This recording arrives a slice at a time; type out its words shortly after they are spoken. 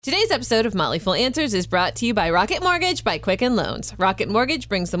Today's episode of Motley Fool Answers is brought to you by Rocket Mortgage by Quicken Loans. Rocket Mortgage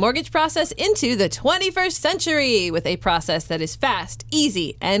brings the mortgage process into the 21st century with a process that is fast,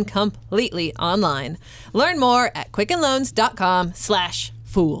 easy, and completely online. Learn more at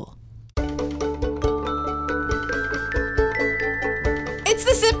quickenloans.com/fool. It's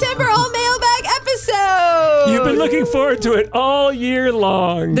the September All Mailbag episode! You've been looking forward to it all year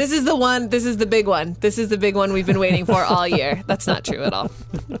long. This is the one. This is the big one. This is the big one we've been waiting for all year. That's not true at all.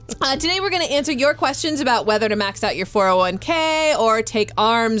 Today we're going to answer your questions about whether to max out your 401k or take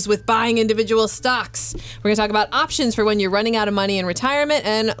arms with buying individual stocks. We're going to talk about options for when you're running out of money in retirement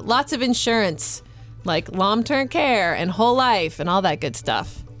and lots of insurance, like long-term care and whole life and all that good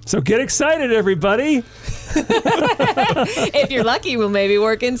stuff. So get excited, everybody. If you're lucky, we'll maybe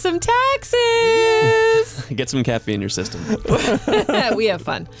work in some taxes. Get some caffeine in your system. We have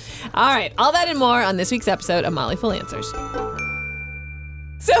fun. All right, all that and more on this week's episode of Motley Fool Answers.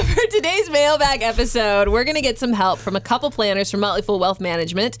 So for today's mailbag episode, we're going to get some help from a couple planners from Motley Fool Wealth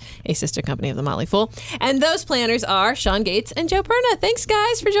Management, a sister company of the Motley Fool. And those planners are Sean Gates and Joe Perna. Thanks,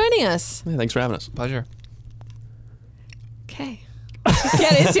 guys, for joining us. Yeah, thanks for having us. Pleasure. Okay. Let's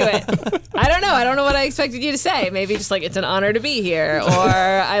get into it. I don't know what I expected you to say. Maybe just like, it's an honor to be here, or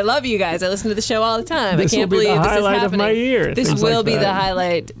I love you guys. I listen to the show all the time. This I can't will be believe the this is highlight of happening. my year. This Things will like be that. the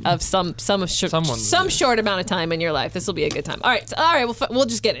highlight of some short amount of time in your life. This will be a good time. All right, we'll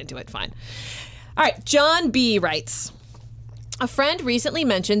just get into it. Fine. All right, John B. writes, a friend recently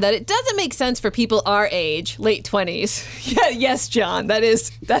mentioned that it doesn't make sense for people our age, late 20s. Yeah, yes, John, that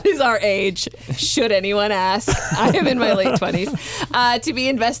is our age, should anyone ask. I am in my late 20s, to be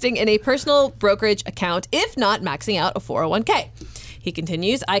investing in a personal brokerage account, if not maxing out a 401k. He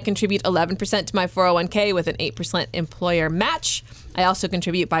continues, I contribute 11% to my 401k with an 8% employer match. I also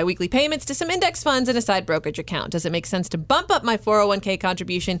contribute biweekly payments to some index funds and a side brokerage account. Does it make sense to bump up my 401k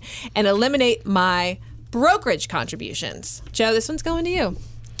contribution and eliminate my brokerage contributions? Joe, this one's going to you.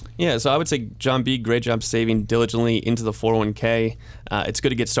 Yeah, so I would say, John B., great job saving diligently into the 401k. It's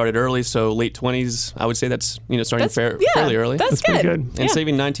good to get started early, so late 20s, I would say that's starting fairly early. That's pretty good. And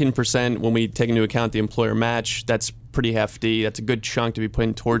saving 19% when we take into account the employer match, that's pretty hefty. That's a good chunk to be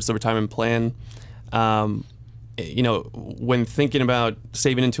putting towards the retirement plan. When thinking about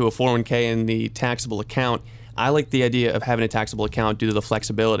saving into a 401k and the taxable account, I like the idea of having a taxable account due to the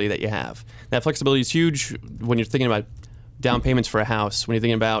flexibility that you have. That flexibility is huge when you're thinking about down payments for a house, when you're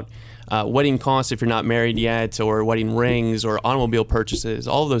thinking about wedding costs if you're not married yet, or wedding rings, or automobile purchases.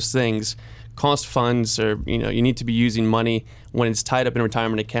 All of those things cost funds, or you need to be using money. When it's tied up in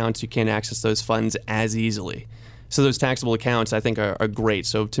retirement accounts, you can't access those funds as easily. So those taxable accounts, I think, are great.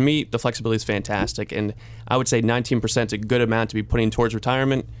 So to me, the flexibility is fantastic, and I would say 19% is a good amount to be putting towards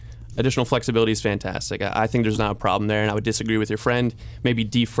retirement. Additional flexibility is fantastic. I think there's not a problem there, and I would disagree with your friend. Maybe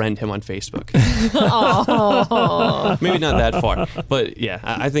defriend him on Facebook. Maybe not that far. But yeah,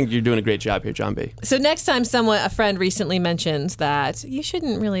 I think you're doing a great job here, John B. So next time a friend recently mentions that you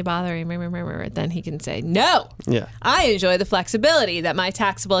shouldn't really bother him, then he can say, no, Yeah. I enjoy the flexibility that my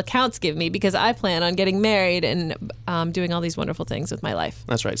taxable accounts give me because I plan on getting married and doing all these wonderful things with my life.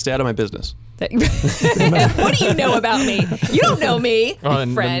 That's right. Stay out of my business. What do you know about me? You don't know me,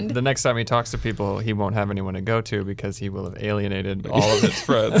 friend. The next time he talks to people, he won't have anyone to go to because he will have alienated all of his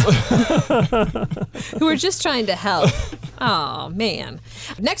friends. Who are just trying to help. Oh, man.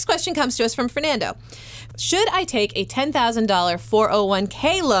 Next question comes to us from Fernando. Should I take a $10,000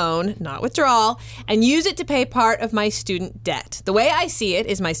 401k loan, not withdrawal, and use it to pay part of my student debt? The way I see it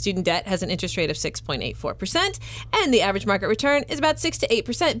is my student debt has an interest rate of 6.84%, and the average market return is about 6 to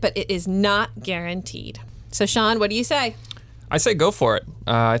 8%, but it is not guaranteed. So, Sean, what do you say? I say go for it.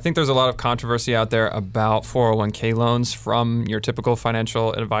 I think there's a lot of controversy out there about 401k loans from your typical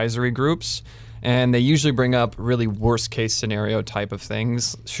financial advisory groups. And they usually bring up really worst case scenario type of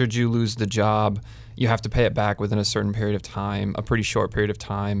things. Should you lose the job, you have to pay it back within a certain period of time, a pretty short period of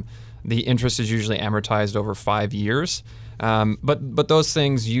time. The interest is usually amortized over 5 years. But those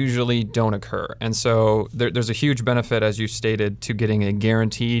things usually don't occur. And so there's a huge benefit, as you stated, to getting a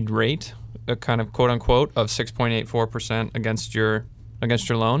guaranteed rate, a kind of quote unquote, of 6.84% against your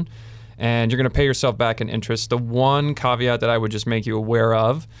loan. And you're going to pay yourself back in interest. The one caveat that I would just make you aware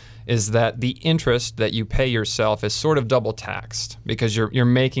of is that the interest that you pay yourself is sort of double taxed because you're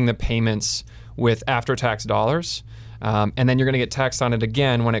making the payments with after-tax dollars, and then you're going to get taxed on it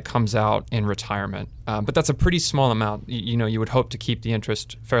again when it comes out in retirement. But that's a pretty small amount. You would hope to keep the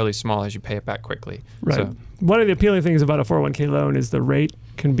interest fairly small as you pay it back quickly. Right. So, one of the appealing things about a 401k loan is the rate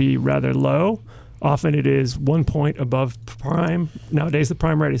can be rather low. Often it is 1 point above prime. Nowadays, the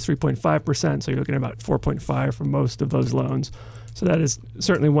prime rate is 3.5%, so you're looking at about 4.5 for most of those loans. So that is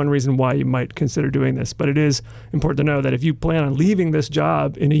certainly one reason why you might consider doing this. But it is important to know that if you plan on leaving this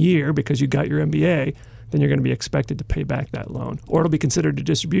job in a year because you got your MBA, then you're going to be expected to pay back that loan, or it'll be considered a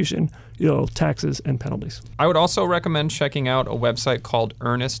distribution, taxes and penalties. I would also recommend checking out a website called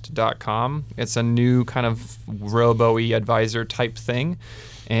earnest.com. It's a new kind of robo-y advisor type thing.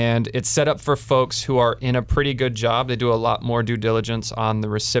 And it's set up for folks who are in a pretty good job. They do a lot more due diligence on the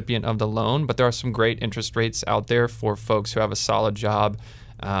recipient of the loan, but there are some great interest rates out there for folks who have a solid job.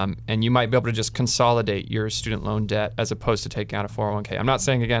 And you might be able to just consolidate your student loan debt as opposed to taking out a 401k. I'm not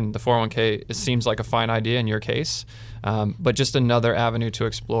saying, again, the 401k seems like a fine idea in your case, but just another avenue to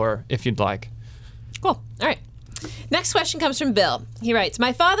explore if you'd like. Cool. All right. Next question comes from Bill. He writes,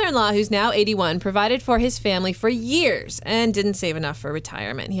 my father-in-law, who's now 81, provided for his family for years and didn't save enough for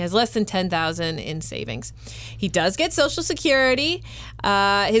retirement. He has less than $10,000 in savings. He does get Social Security.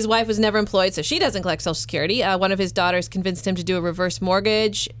 His wife was never employed, so she doesn't collect Social Security. One of his daughters convinced him to do a reverse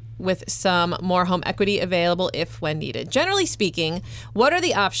mortgage with some more home equity available if when needed. Generally speaking, what are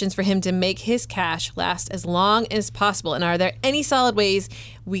the options for him to make his cash last as long as possible? And are there any solid ways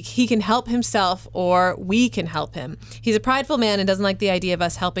he can help himself or we can help him? He's a prideful man and doesn't like the idea of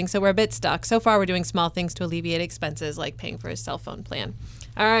us helping, so we're a bit stuck. So far, we're doing small things to alleviate expenses like paying for his cell phone plan.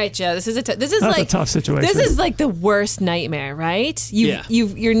 All right, Joe. This is a tough situation. This is like the worst nightmare, right?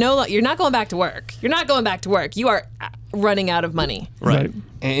 You're not going back to work. You're not going back to work. You are running out of money. Right.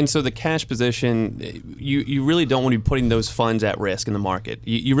 And so the cash position, you really don't want to be putting those funds at risk in the market.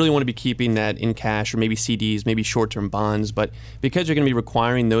 You really want to be keeping that in cash or maybe CDs, maybe short-term bonds. But because you're going to be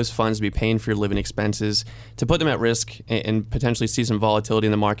requiring those funds to be paying for your living expenses, to put them at risk and potentially see some volatility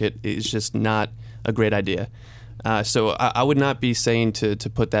in the market is just not a great idea. So I would not be saying to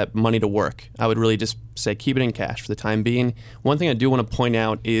put that money to work. I would really just say keep it in cash for the time being. One thing I do want to point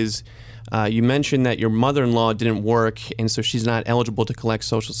out is you mentioned that your mother-in-law didn't work, and so she's not eligible to collect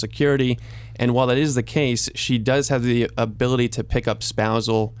Social Security. And while that is the case, she does have the ability to pick up a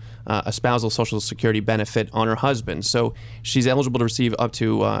spousal Social Security benefit on her husband. So she's eligible to receive up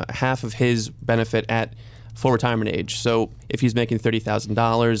to half of his benefit at full retirement age. So if he's making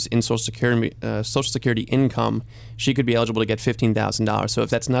 $30,000 in Social Security income, she could be eligible to get $15,000. So if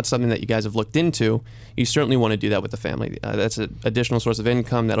that's not something that you guys have looked into, you certainly want to do that with the family. That's an additional source of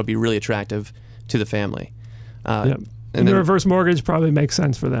income that'll be really attractive to the family. And the reverse mortgage probably makes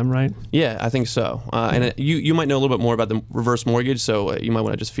sense for them, right? Yeah, I think so. And you might know a little bit more about the reverse mortgage, so you might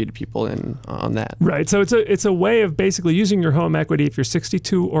want to just feed people in on that. Right. So it's a way of basically using your home equity. If you're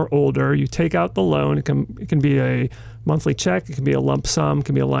 62 or older, you take out the loan. It can be a monthly check. It can be a lump sum. It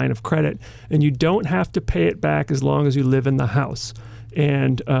can be a line of credit. And you don't have to pay it back as long as you live in the house.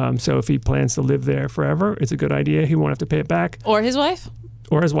 And so if he plans to live there forever, it's a good idea. He won't have to pay it back. Or his wife?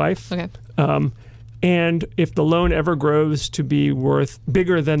 Or his wife. Okay. And if the loan ever grows to be worth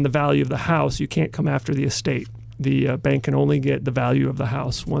bigger than the value of the house, you can't come after the estate. The bank can only get the value of the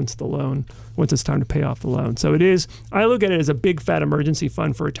house once it's time to pay off the loan. So I look at it as a big fat emergency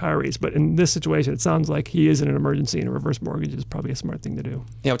fund for retirees. But in this situation, it sounds like he is in an emergency, and a reverse mortgage is probably a smart thing to do.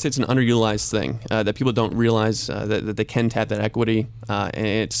 Yeah, I would say it's an underutilized thing that people don't realize that they can tap that equity. And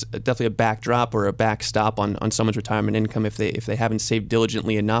it's definitely a backdrop or a backstop on someone's retirement income if they haven't saved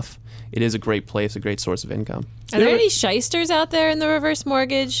diligently enough. It is a great place, a great source of income. Are there any shysters out there in the reverse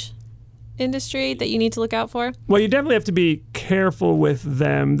mortgage industry that you need to look out for? Well, you definitely have to be careful with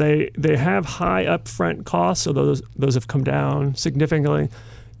them. They have high upfront costs, so those have come down significantly.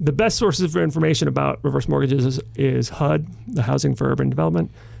 The best sources of information about reverse mortgages is HUD, the Housing for Urban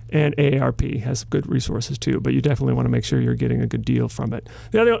Development, and AARP has good resources too, but you definitely want to make sure you're getting a good deal from it.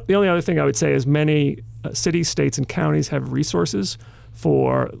 The only other thing I would say is many cities, states, and counties have resources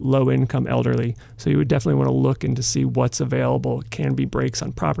for low-income elderly. So you would definitely want to look into see what's available. Can be breaks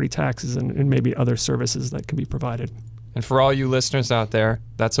on property taxes and maybe other services that can be provided. And for all you listeners out there,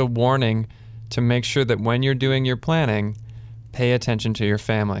 that's a warning to make sure that when you're doing your planning, pay attention to your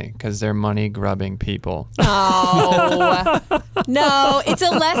family because they're money-grubbing people. Oh, no. It's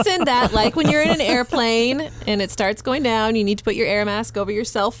a lesson that, like when you're in an airplane and it starts going down, you need to put your air mask over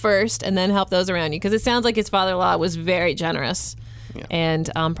yourself first and then help those around you. Because it sounds like his father-in-law was very generous. Yeah. And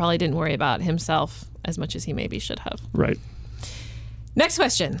probably didn't worry about himself as much as he maybe should have. Right. Next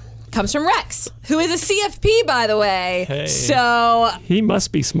question comes from Rex, who is a CFP, by the way. Hey. So he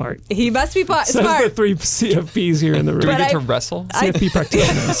must be smart. He must be smart. Says the 3 CFPs here in the room. Do we get to wrestle? CFP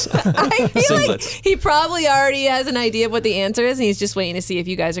practitioners. I feel like he probably already has an idea of what the answer is, and he's just waiting to see if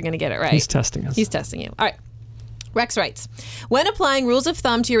you guys are going to get it right. He's testing us. He's testing you. All right. Rex writes, when applying rules of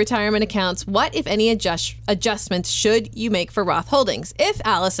thumb to your retirement accounts, what, if any, adjustments should you make for Roth holdings? If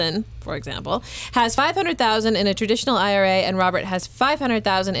Allison, for example, has $500,000 in a traditional IRA and Robert has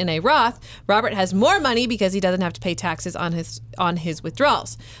 $500,000 in a Roth, Robert has more money because he doesn't have to pay taxes on his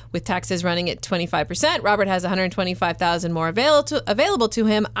withdrawals. With taxes running at 25%, Robert has $125,000 more available to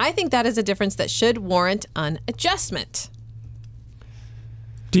him. I think that is a difference that should warrant an adjustment.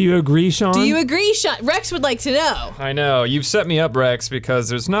 Do you agree, Sean? Do you agree, Sean? Rex would like to know. I know. You've set me up, Rex, because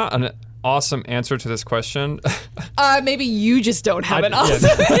there's not an awesome answer to this question. Maybe you just don't have an awesome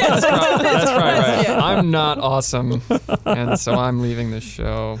answer. That's probably right. I'm not awesome, and so I'm leaving this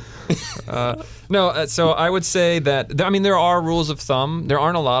show. So I would say that, there are rules of thumb. There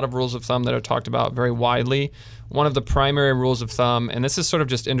aren't a lot of rules of thumb that are talked about very widely. One of the primary rules of thumb, and this is sort of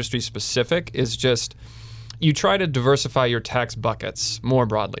just industry specific, is just you try to diversify your tax buckets more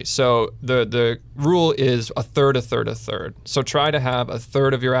broadly. So the rule is a third, a third, a third. So try to have a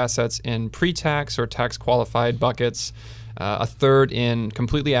third of your assets in pre-tax or tax-qualified buckets, a third in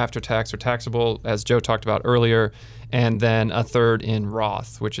completely after-tax or taxable, as Joe talked about earlier, and then a third in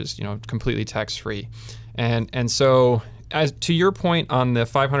Roth, which is completely tax-free. And so, as to your point on the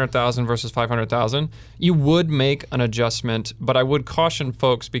 $500,000 versus $500,000, you would make an adjustment, but I would caution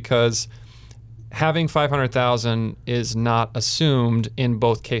folks because having $500,000 is not assumed in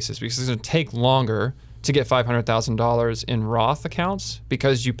both cases because it's going to take longer to get $500,000 in Roth accounts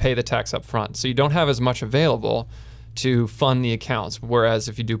because you pay the tax up front. So you don't have as much available to fund the accounts. Whereas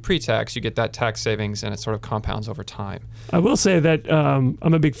if you do pre-tax, you get that tax savings and it sort of compounds over time. I will say that I'm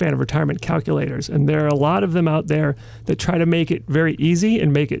a big fan of retirement calculators, and there are a lot of them out there that try to make it very easy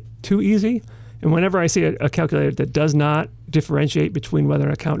and make it too easy. And whenever I see a calculator that does not differentiate between whether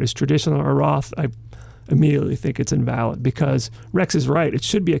an account is traditional or Roth, I immediately think it's invalid because Rex is right. It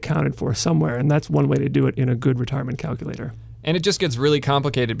should be accounted for somewhere, and that's one way to do it in a good retirement calculator. And it just gets really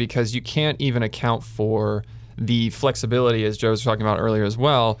complicated because you can't even account for the flexibility, as Joe was talking about earlier as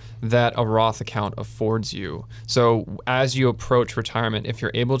well, that a Roth account affords you. So as you approach retirement, if you're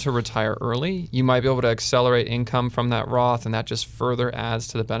able to retire early, you might be able to accelerate income from that Roth, and that just further adds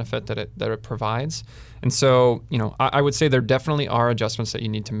to the benefit that it provides. And so, I would say there definitely are adjustments that you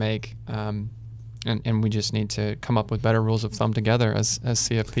need to make, and we just need to come up with better rules of thumb together as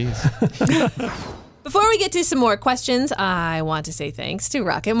CFPs. Before we get to some more questions, I want to say thanks to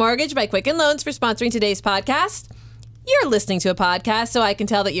Rocket Mortgage by Quicken Loans for sponsoring today's podcast. You're listening to a podcast, so I can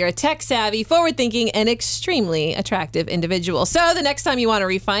tell that you're a tech-savvy, forward-thinking, and extremely attractive individual. So the next time you want to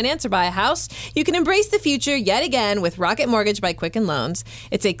refinance or buy a house, you can embrace the future yet again with Rocket Mortgage by Quicken Loans.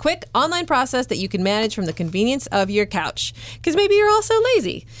 It's a quick online process that you can manage from the convenience of your couch, because maybe you're also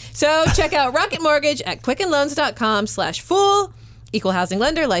lazy. So check out Rocket Mortgage at quickenloans.com/fool. Equal housing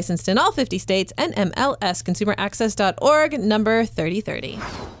lender, licensed in all 50 states, and MLSconsumeraccess.org, number 3030.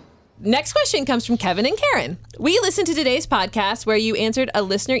 Next question comes from Kevin and Karen. We listened to today's podcast where you answered a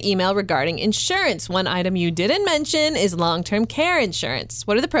listener email regarding insurance. One item you didn't mention is long-term care insurance.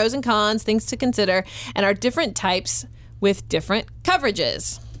 What are the pros and cons, things to consider, and are different types with different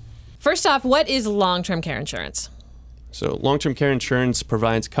coverages? First off, what is long-term care insurance? So long-term care insurance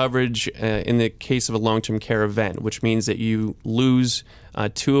provides coverage in the case of a long-term care event, which means that you lose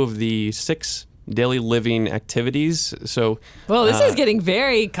 2 of the 6 daily living activities. So, well, this is getting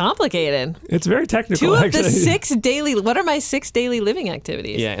very complicated. It's very technical. 2 of actually. the 6 daily. What are my 6 daily living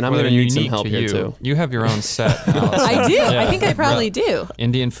actities? Yeah, and I'm going to need some help here too. You have your own set. I do. Yeah. I think I probably do.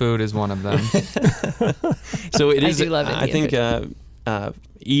 Indian food is one of them. So it is. I do love Indian food.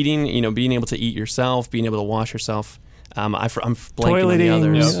 Eating. Being able to eat yourself, being able to wash yourself. I'm blanking on the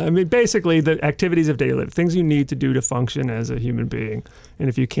others. I mean, basically the activities of daily life, things you need to do to function as a human being. And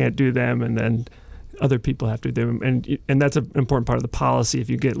if you can't do them, and then other people have to do them, and that's an important part of the policy. If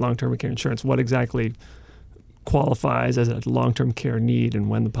you get long-term care insurance, what exactly qualifies as a long-term care need and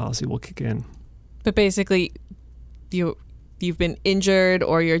when the policy will kick in. But basically, you've been injured,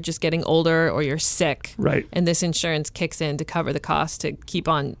 or you're just getting older, or you're sick. Right. And this insurance kicks in to cover the cost to keep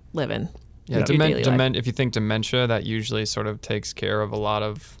on living. Yeah, if you think dementia, that usually sort of takes care of a lot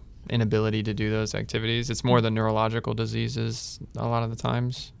of inability to do those activities. It's more the neurological diseases a lot of the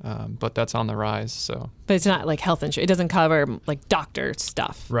times, but that's on the rise. So, but it's not like health insurance. It doesn't cover like doctor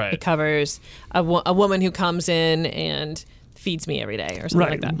stuff. Right. It covers a woman who comes in and feeds me every day or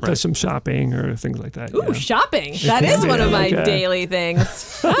something like that. Does some shopping or things like that. Ooh, shopping. That is one of my daily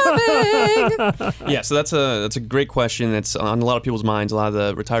things. Shopping. Yeah, so that's a great question. That's on a lot of people's minds. A lot of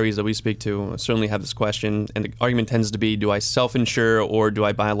the retirees that we speak to certainly have this question. And the argument tends to be, do I self-insure or do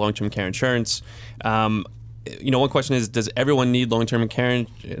I buy long-term care insurance? one question is, does everyone need long-term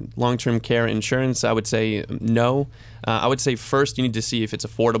care insurance? I would say no. I would say first you need to see if it's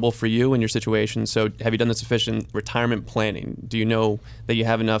affordable for you and your situation. So have you done the sufficient retirement planning? Do you know that you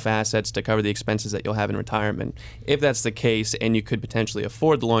have enough assets to cover the expenses that you'll have in retirement? If that's the case and you could potentially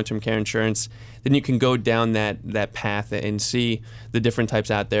afford the long-term care insurance, then you can go down that path and see the different types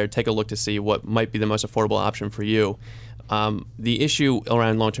out there. Take a look to see what might be the most affordable option for you. The issue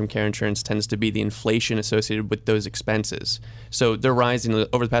around long-term care insurance tends to be the inflation associated with those expenses. So they're rising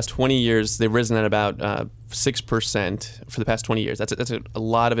over the past 20 years. They've risen at about 6% for the past 20 years. That's a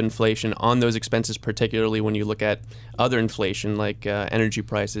lot of inflation on those expenses, particularly when you look at other inflation like energy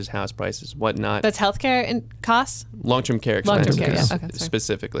prices, house prices, whatnot. That's healthcare costs? Long-term care expenses Long-term care, yeah. Okay,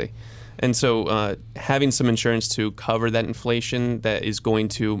 specifically. And so having some insurance to cover that inflation that is going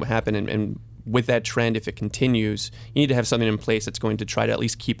to happen and with that trend, if it continues, you need to have something in place that's going to try to at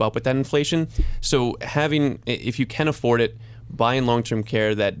least keep up with that inflation. So if you can afford it, buying long-term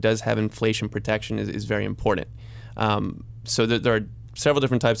care that does have inflation protection is very important. So there are several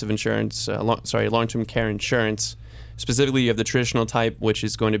different types of insurance, long-term care insurance. Specifically, you have the traditional type, which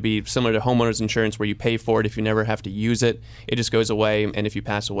is going to be similar to homeowners insurance, where you pay for it if you never have to use it. It just goes away, and if you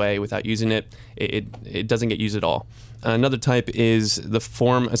pass away without using it, it doesn't get used at all. Another type is the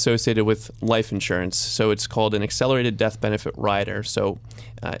form associated with life insurance. So it's called an accelerated death benefit rider. So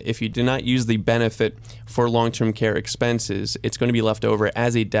if you do not use the benefit for long-term care expenses, it's going to be left over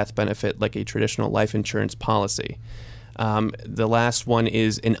as a death benefit like a traditional life insurance policy. The last one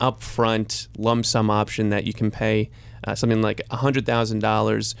is an upfront lump sum option that you can pay something like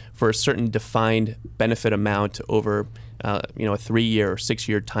 $100,000 for a certain defined benefit amount over a 3-year or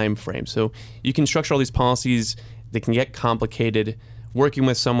 6-year time frame. So you can structure all these policies. They can get complicated. Working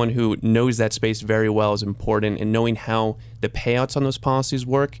with someone who knows that space very well is important, and knowing how the payouts on those policies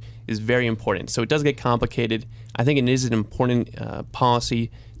work is very important. So it does get complicated. I think it is an important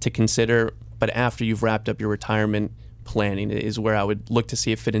policy to consider, but after you've wrapped up your retirement planning is where I would look to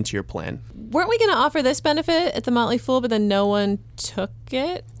see it fit into your plan. Weren't we going to offer this benefit at the Motley Fool, but then no one took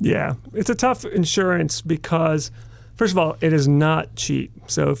it? Yeah, it's a tough insurance because, first of all, it is not cheap.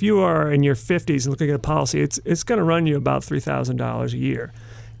 So if you are in your 50s and looking at a policy, it's going to run you about $3,000 a year.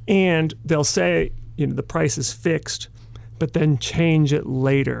 And they'll say, the price is fixed, but then change it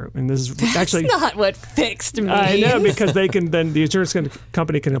later. And this is actually not what fixed means. I know, because the insurance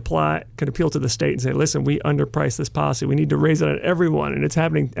company can appeal to the state and say, listen, we underpriced this policy. We need to raise it on everyone. And it's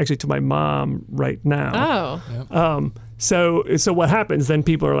happening actually to my mom right now. Oh. Yep. So what happens? Then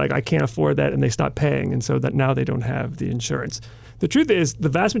people are like, I can't afford that, and they stop paying. And so that now they don't have the insurance. The truth is, the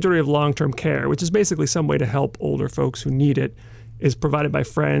vast majority of long-term care, which is basically some way to help older folks who need it, is provided by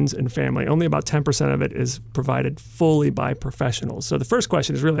friends and family. Only about 10% of it is provided fully by professionals. So the first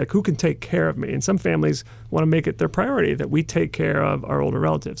question is really like, who can take care of me? And some families want to make it their priority that we take care of our older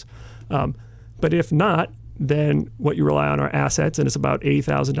relatives. But if not, then what you rely on are assets, and it's about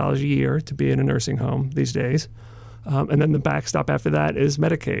 $80,000 a year to be in a nursing home these days. And then the backstop after that is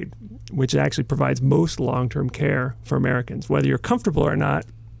Medicaid, which actually provides most long-term care for Americans. Whether you're comfortable or not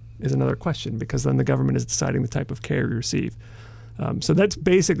is another question, because then the government is deciding the type of care you receive. So that's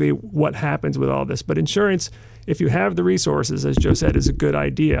basically what happens with all this. But insurance, if you have the resources, as Joe said, is a good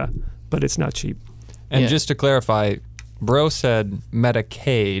idea, but it's not cheap. And just to clarify, Bro said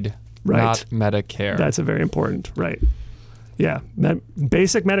Medicaid, not Medicare. That's a very important, right. Yeah,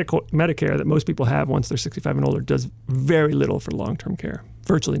 basic Medicare that most people have once they're 65 and older does very little for long-term care,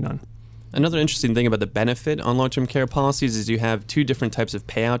 virtually none. Another interesting thing about the benefit on long-term care policies is you have two different types of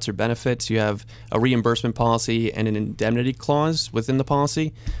payouts or benefits. You have a reimbursement policy and an indemnity clause within the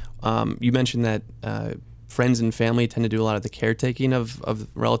policy. You mentioned that friends and family tend to do a lot of the caretaking of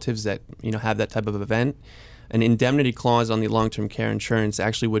relatives that have that type of event. An indemnity clause on the long-term care insurance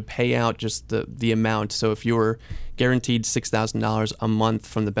actually would pay out just the amount. So if you were guaranteed $6,000 a month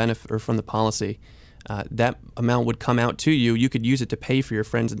from the benefit or from the policy, that amount would come out to you. You could use it to pay for your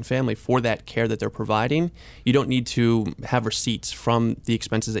friends and family for that care that they're providing. You don't need to have receipts from the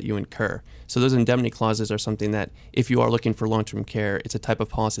expenses that you incur. So those indemnity clauses are something that if you are looking for long-term care, it's a type of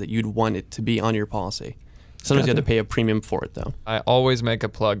policy that you'd want it to be on your policy. Sometimes you have to pay a premium for it, though. I always make a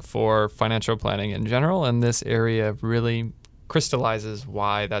plug for financial planning in general, and this area really crystallizes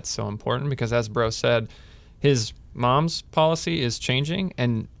why that's so important, because as Bro said, his mom's policy is changing,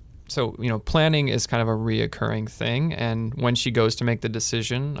 and so, planning is kind of a reoccurring thing, and when she goes to make the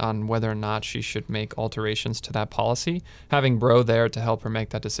decision on whether or not she should make alterations to that policy, having Bro there to help her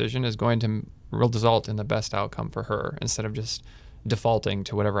make that decision is going to result in the best outcome for her instead of just defaulting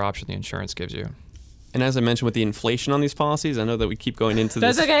to whatever option the insurance gives you. And as I mentioned with the inflation on these policies, I know that we keep going into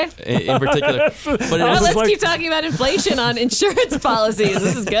this. That's okay. In particular. But let's keep talking about inflation on insurance policies.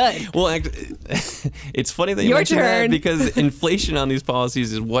 This is good. Well, it's funny that you mentioned that because inflation on these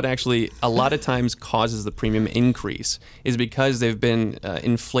policies is what actually a lot of times causes the premium increase, is because they've been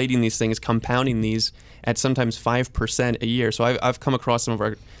inflating these things, compounding these at sometimes 5% a year. So I've come across some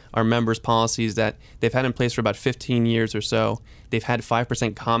of our members' policies that they've had in place for about 15 years or so. They've had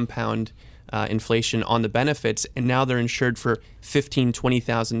 5% compound inflation on the benefits, and now they're insured for $15,000,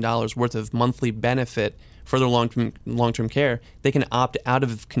 $20,000 worth of monthly benefit for their long-term care. They can opt out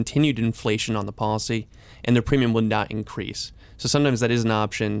of continued inflation on the policy, and their premium will not increase. So sometimes that is an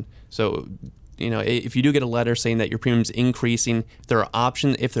option. So, if you do get a letter saying that your premium's increasing, if there are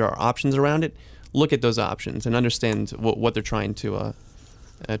options around it, look at those options and understand what they're trying to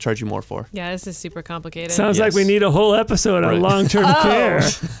charge you more for. Yeah, this is super complicated. Sounds like we need a whole episode on long-term care.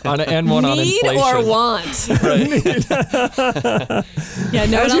 And one on inflation. Need or want. Yeah,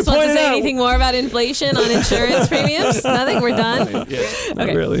 no one else wants to say anything more about inflation on insurance premiums? Nothing? We're done? Yeah. Not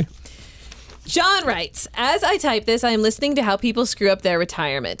really. John writes, as I type this, I am listening to how people screw up their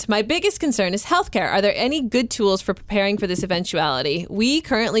retirement. My biggest concern is healthcare. Are there any good tools for preparing for this eventuality? We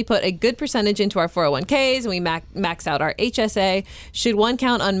currently put a good percentage into our 401ks and we max out our HSA. Should one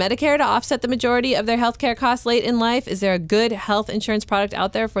count on Medicare to offset the majority of their healthcare costs late in life? Is there a good health insurance product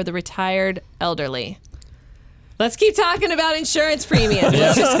out there for the retired elderly? Let's keep talking about insurance premiums.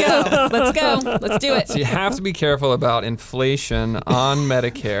 Let's just go. Let's go. Let's do it. So you have to be careful about inflation on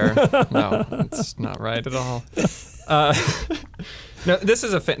Medicare. No, it's not right at all. No, this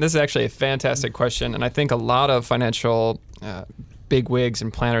is actually a fantastic question, and I think a lot of financial bigwigs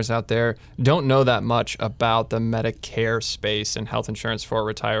and planners out there don't know that much about the Medicare space and health insurance for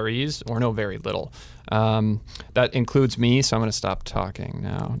retirees, or know very little. That includes me, so I'm going to stop talking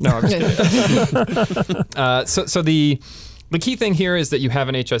now. No, I'm just kidding. So the key thing here is that you have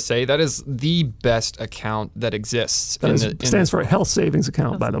an HSA. That is the best account that exists. Stands for Health Savings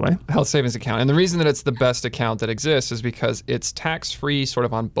Account, by the way. Health Savings Account. And the reason that it's the best account that exists is because it's tax-free sort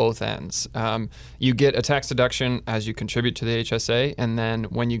of on both ends. You get a tax deduction as you contribute to the HSA, and then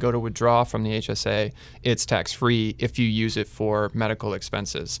when you go to withdraw from the HSA, it's tax-free if you use it for medical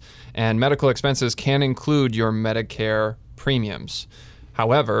expenses. And medical expenses can include your Medicare premiums.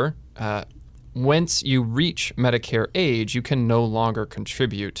 However, once you reach Medicare age, you can no longer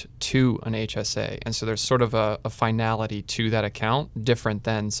contribute to an HSA. And so there's sort of a finality to that account, different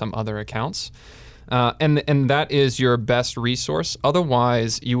than some other accounts. And that is your best resource.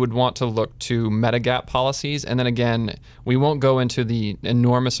 Otherwise, you would want to look to Medigap policies. And then again, we won't go into the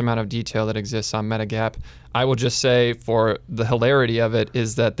enormous amount of detail that exists on Medigap. I will just say, for the hilarity of it,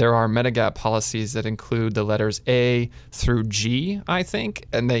 is that there are Medigap policies that include the letters A through G, I think,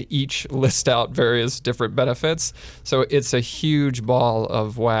 and they each list out various different benefits. So it's a huge ball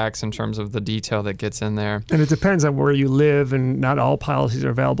of wax in terms of the detail that gets in there. And it depends on where you live, and not all policies are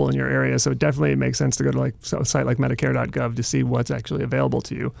available in your area. So it definitely makes sense to go to a site like Medicare.gov to see what's actually available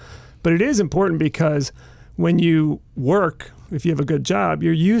to you. But it is important because when you work, if you have a good job,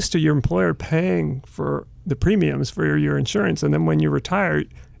 you're used to your employer paying for the premiums for your insurance. And then when you retire,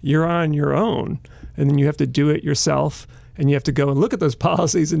 you're on your own. And then you have to do it yourself. And you have to go and look at those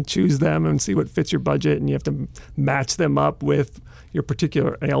policies and choose them and see what fits your budget. And you have to match them up with your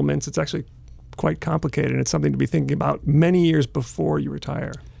particular ailments. It's actually quite complicated. And it's something to be thinking about many years before you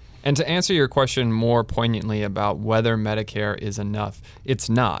retire. And to answer your question more poignantly about whether Medicare is enough,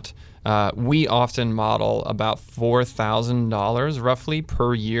 it's not. We often model about $4,000 roughly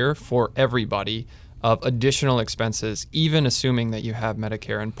per year for everybody of additional expenses, even assuming that you have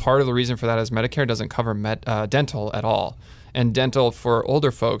Medicare. And part of the reason for that is Medicare doesn't cover dental at all. And dental for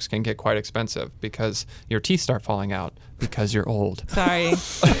older folks can get quite expensive because your teeth start falling out because you're old. Sorry.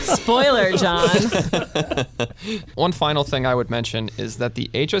 Spoiler, John. One final thing I would mention is that the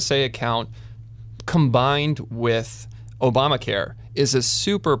HSA account combined with Obamacare is a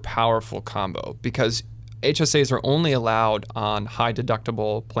super powerful combo, because HSAs are only allowed on high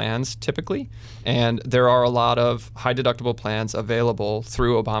deductible plans typically, and there are a lot of high deductible plans available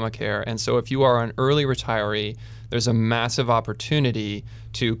through Obamacare. And so if you are an early retiree, there's a massive opportunity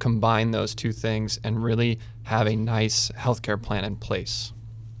to combine those two things and really have a nice healthcare plan in place.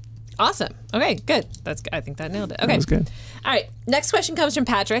 Awesome. Okay, good. I think that nailed it. Okay. That was good. All right. Next question comes from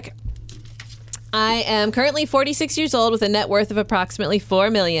Patrick. I am currently 46 years old with a net worth of approximately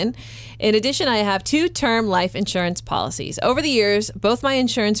 $4 million. In addition, I have 2 term life insurance policies. Over the years, both my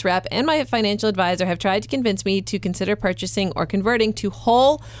insurance rep and my financial advisor have tried to convince me to consider purchasing or converting to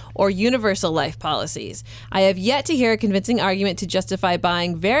whole or universal life policies. I have yet to hear a convincing argument to justify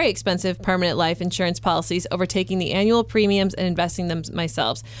buying very expensive permanent life insurance policies over taking the annual premiums and investing them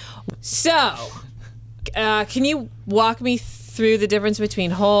myself. So, can you walk me through the difference between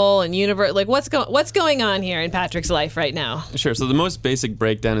whole and universal? Like, what's going on here in Patrick's life right now? Sure. So the most basic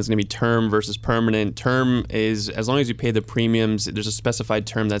breakdown is going to be term versus permanent. Term is, as long as you pay the premiums, there's a specified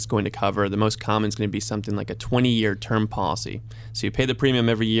term that's going to cover. The most common is going to be something like a 20-year term policy. So you pay the premium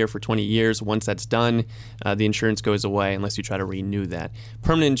every year for 20 years. Once that's done, the insurance goes away unless you try to renew that.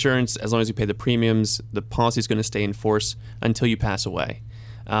 Permanent insurance, as long as you pay the premiums, the policy is going to stay in force until you pass away.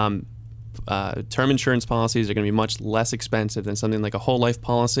 Term insurance policies are going to be much less expensive than something like a whole life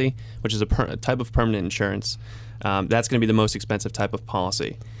policy, which is a type of permanent insurance. That's going to be the most expensive type of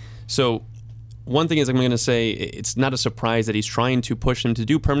policy. So one thing is, I'm going to say it's not a surprise that he's trying to push them to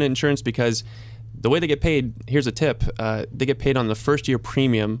do permanent insurance, because the way they get paid, here's a tip, they get paid on the first year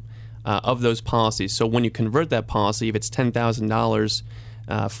premium of those policies. So when you convert that policy, if it's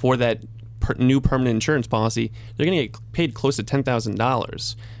 $10,000 for that new permanent insurance policy, they're going to get paid close to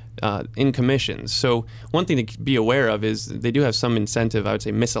 $10,000 in commissions. So one thing to be aware of is they do have some incentive, I would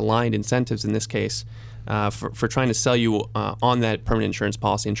say misaligned incentives in this case, for trying to sell you on that permanent insurance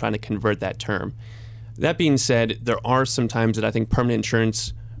policy and trying to convert that term. That being said, there are some times that I think permanent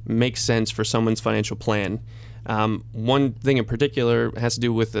insurance makes sense for someone's financial plan. One thing in particular has to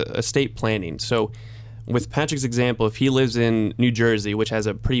do with estate planning. So with Patrick's example, if he lives in New Jersey, which has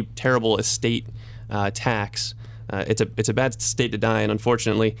a pretty terrible estate tax, it's a bad state to die in,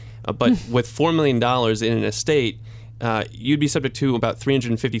 unfortunately. But with $4 million in an estate, you'd be subject to about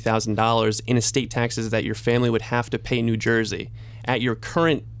 $350,000 in estate taxes that your family would have to pay New Jersey at your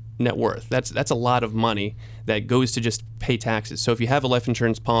current net worth. That's a lot of money that goes to just pay taxes. So if you have a life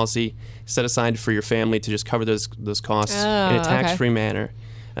insurance policy set aside for your family to just cover those costs in a tax-free manner,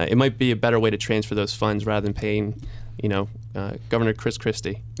 it might be a better way to transfer those funds rather than paying, Governor Chris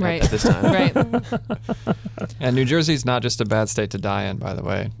Christie at this time. Right. And New Jersey's not just a bad state to die in, by the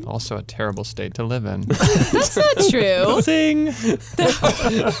way. Also a terrible state to live in. That's not true. Zing!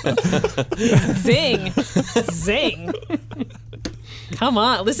 Zing. Zing. Come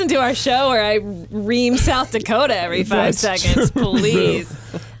on, listen to our show where I ream South Dakota every 5 seconds, please.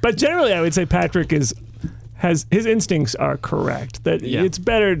 But generally, I would say Patrick his instincts are correct. That it's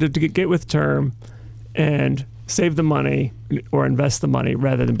better to get with term and save the money or invest the money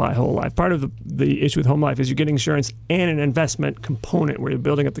rather than buy whole life. Part of the issue with home life is you're getting insurance and an investment component where you're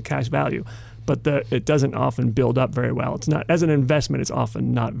building up the cash value, but it doesn't often build up very well. It's not, as an investment, it's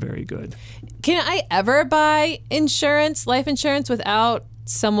often not very good. Can I ever buy insurance, life insurance, without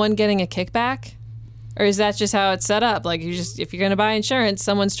someone getting a kickback? Or is that just how it's set up? Like, if you're going to buy insurance,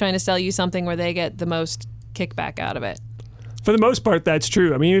 someone's trying to sell you something where they get the most kickback out of it. For the most part, that's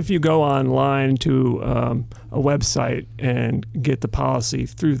true. I mean, if you go online to a website and get the policy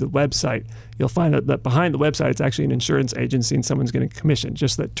through the website, you'll find that behind the website, it's actually an insurance agency and someone's getting commission.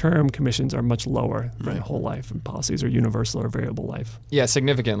 Just that term commissions are much lower than whole life, and policies are universal or variable life. Yeah,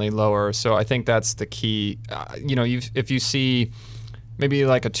 significantly lower. So I think that's the key. If you see maybe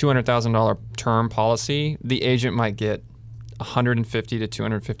like a $200,000 term policy, the agent might get $150 to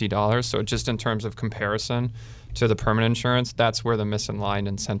 $250. So just in terms of comparison to the permanent insurance, that's where the misaligned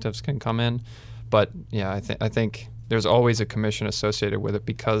incentives can come in. But yeah, I think there's always a commission associated with it,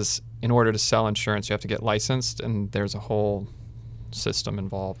 because in order to sell insurance, you have to get licensed, and there's a whole system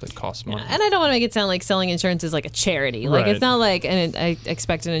involved that costs money. And I don't want to make it sound like selling insurance is like a charity. Like, it's not like, and I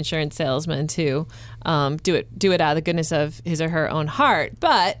expect an insurance salesman to do it out of the goodness of his or her own heart.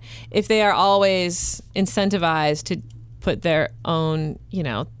 But if they are always incentivized to put their own,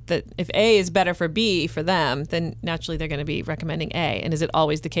 that if A is better for B for them, then naturally they're going to be recommending A. And is it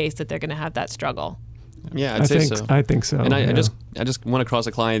always the case that they're going to have that struggle? Yeah, I'd say so. I think so. And I just went across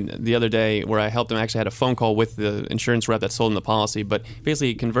a client the other day where I helped him. Actually had a phone call with the insurance rep that sold him the policy, but basically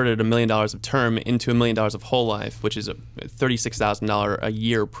he converted $1 million of term into $1 million of whole life, which is a $36,000 a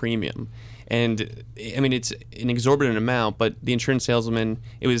year premium. And I mean, it's an exorbitant amount, but the insurance salesman,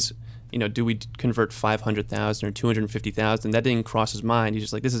 it was, do we convert 500,000 or 250,000? That didn't cross his mind. He's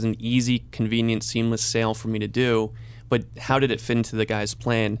just like, this is an easy, convenient, seamless sale for me to do. But how did it fit into the guy's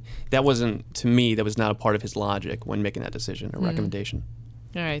plan? That wasn't, to me, that was not a part of his logic when making that decision or recommendation.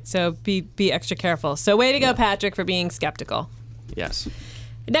 All right, so be extra careful. So way to go, Patrick, for being skeptical. Yes.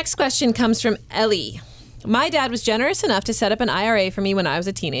 The next question comes from Ellie. My dad was generous enough to set up an IRA for me when I was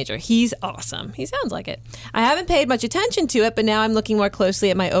a teenager. He's awesome. He sounds like it. I haven't paid much attention to it, but now I'm looking more closely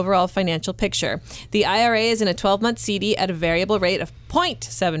at my overall financial picture. The IRA is in a 12-month CD at a variable rate of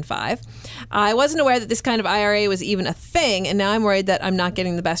 0.75. I wasn't aware that this kind of IRA was even a thing, and now I'm worried that I'm not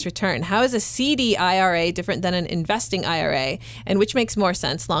getting the best return. How is a CD IRA different than an investing IRA, and which makes more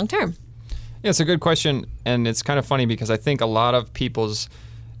sense long term? Yeah, it's a good question, and it's kind of funny because I think a lot of people's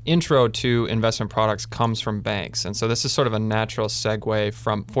intro to investment products comes from banks. And so this is sort of a natural segue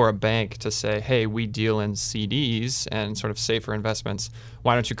for a bank to say, hey, we deal in CDs and sort of safer investments.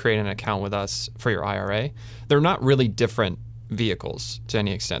 Why don't you create an account with us for your IRA? They're not really different vehicles to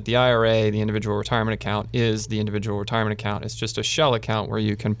any extent. The IRA, the individual retirement account, is the individual retirement account. It's just a shell account where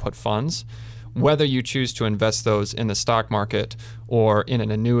you can put funds. Whether you choose to invest those in the stock market or in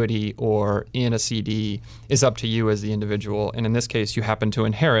an annuity or in a CD is up to you as the individual. And in this case, you happen to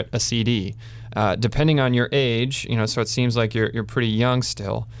inherit a CD. Depending on your age, so it seems like you're pretty young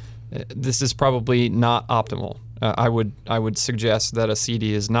still. This is probably not optimal. I would suggest that a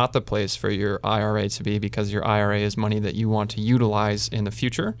CD is not the place for your IRA to be, because your IRA is money that you want to utilize in the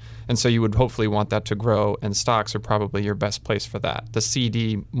future. And so you would hopefully want that to grow, and stocks are probably your best place for that. The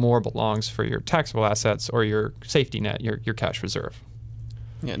CD more belongs for your taxable assets or your safety net, your cash reserve.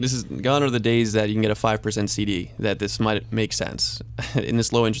 Yeah, this is gone are the days that you can get a 5% CD, that this might make sense. In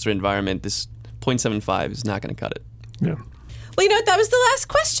this low interest rate environment, this 0.75 is not going to cut it. Yeah. Well, that was the last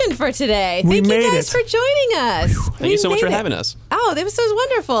question for today. We Thank you made guys it. for joining us. Thank you so much for having us. Oh, this was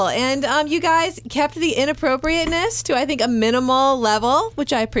wonderful. And you guys kept the inappropriateness to, I think, a minimal level,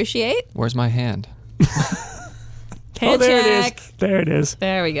 which I appreciate. Where's my hand? Hand there check. it is. There it is.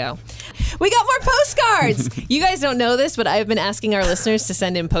 There we go. We got more postcards. You guys don't know this, but I've been asking our listeners to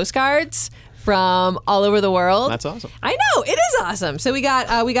send in postcards from all over the world. That's awesome. I know, it is awesome. So we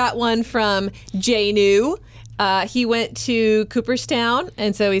got one from Jay New. He went to Cooperstown,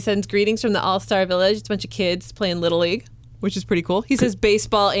 and so he sends greetings from the All-Star Village. It's a bunch of kids playing Little League, which is pretty cool. He says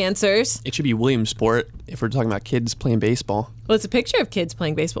baseball answers. It should be Williamsport if we're talking about kids playing baseball. Well, it's a picture of kids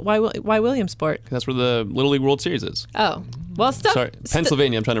playing baseball. Why Williamsport? That's where the Little League World Series is. Oh, well, stuff. Sorry,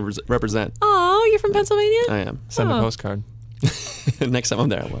 Pennsylvania. I'm trying to represent. Oh, you're from Pennsylvania? I am. Send Oh. a postcard. Next time I'm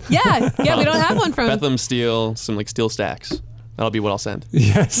there, I will. Yeah, we don't have one from. Bethlehem steel, some steel stacks. That'll be what I'll send.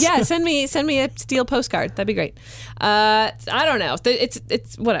 Yes. Yeah, send me a steel postcard. That'd be great. I don't know.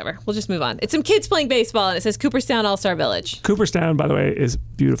 It's whatever. We'll just move on. It's some kids playing baseball, and it says Cooperstown All-Star Village. Cooperstown, by the way, is a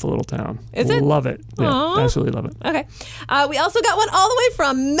beautiful little town. Is it? Love it. Yeah, Aw. absolutely love it. Okay. We also got one all the way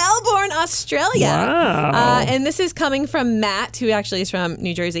from Melbourne, Australia. Wow. And this is coming from Matt, who actually is from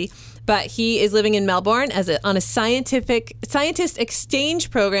New Jersey. But he is living in Melbourne on a scientist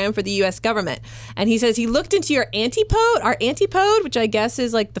exchange program for the U.S. government. And he says he looked into our antipode, which I guess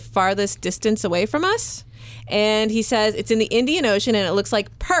is like the farthest distance away from us. And he says it's in the Indian Ocean, and it looks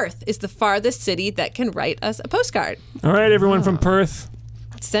like Perth is the farthest city that can write us a postcard. All right, everyone from Perth.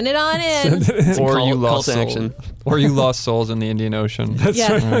 Send it on in. Or call- you call lost to souls. action. Or you lost souls in the Indian Ocean.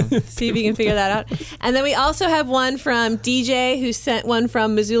 Yeah. See if you can figure that out. And then we also have one from DJ, who sent one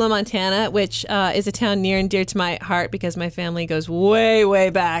from Missoula, Montana, which is a town near and dear to my heart because my family goes way, way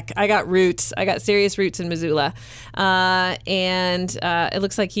back. I got roots. I got serious roots in Missoula. And it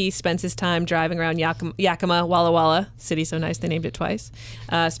looks like he spends his time driving around Yakima, Walla Walla, city so nice they named it twice,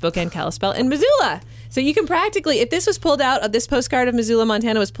 Spokane, Kalispell, and Missoula. So you can practically, if this was pulled out, this postcard of Missoula,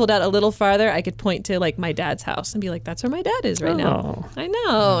 Montana was pulled out a little farther, I could point to like my dad's house and be like, that's where my dad is right now. Oh. I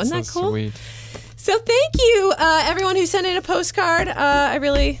know. Isn't that So cool? sweet. So thank you, everyone who sent in a postcard.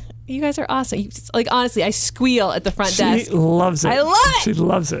 You guys are awesome. Honestly, I squeal at the front She desk. loves it. I love it. She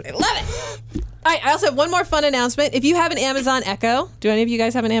loves it. Love it. All right, I also have one more fun announcement. If you have an Amazon Echo, do any of you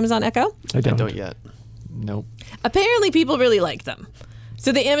guys have an Amazon Echo? I I don't. don't yet. Nope. Apparently, people really like them.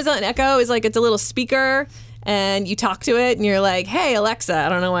 So the Amazon Echo is like, it's a little speaker, and you talk to it, and you're like, hey, Alexa. I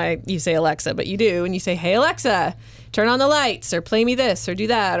don't know why you say Alexa, but you do. And you say, hey, Alexa, turn on the lights, or play me this, or do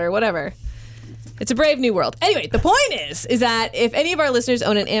that, or whatever. It's a brave new world. Anyway, the point is that if any of our listeners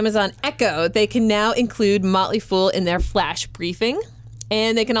own an Amazon Echo, they can now include Motley Fool in their flash briefing.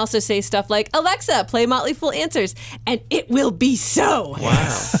 And they can also say stuff like, Alexa, play Motley Fool Answers. And it will be so.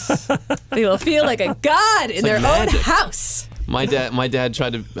 Wow. They will feel like a god in their like own magic. house. My dad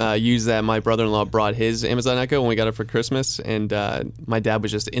tried to use that. My brother-in-law brought his Amazon Echo when we got it for Christmas, and my dad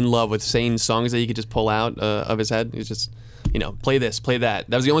was just in love with saying songs that he could just pull out of his head. He was just, play this, play that.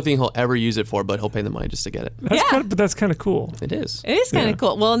 That was the only thing he'll ever use it for, but he'll pay the money just to get it. But that's kind of cool. It is. It is kind of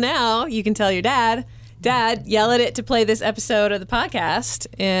cool. Well, now you can tell your dad, Dad, yell at it to play this episode of the podcast,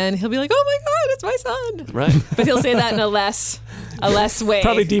 and he'll be like, "Oh my God, it's my son!" Right. But he'll say that in a less way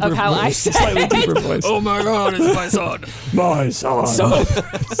Probably deeper of how voice, I say slightly it. deeper voice. Oh my God, it's my son. My son.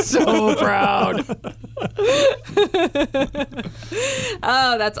 So proud.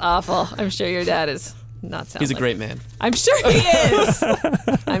 Oh, that's awful. I'm sure your dad is not sound He's a like great man. I'm sure he is.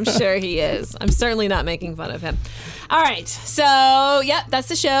 I'm sure he is. I'm certainly not making fun of him. All right. So, yep, that's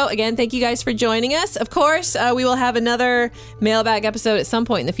the show. Again, thank you guys for joining us. Of course, we will have another mailbag episode at some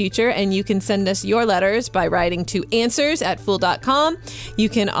point in the future, and you can send us your letters by writing to answers@fool.com. You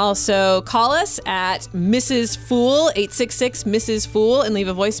can also call us at Mrs. Fool, 866 Mrs. Fool, and leave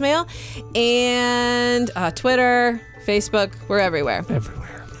a voicemail. And Twitter, Facebook, we're everywhere. Everywhere.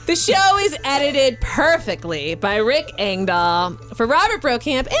 The show is edited perfectly by Rick Engdahl. For Robert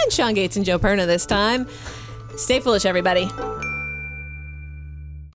Brokamp and Sean Gates and Joe Perna this time, stay foolish, everybody.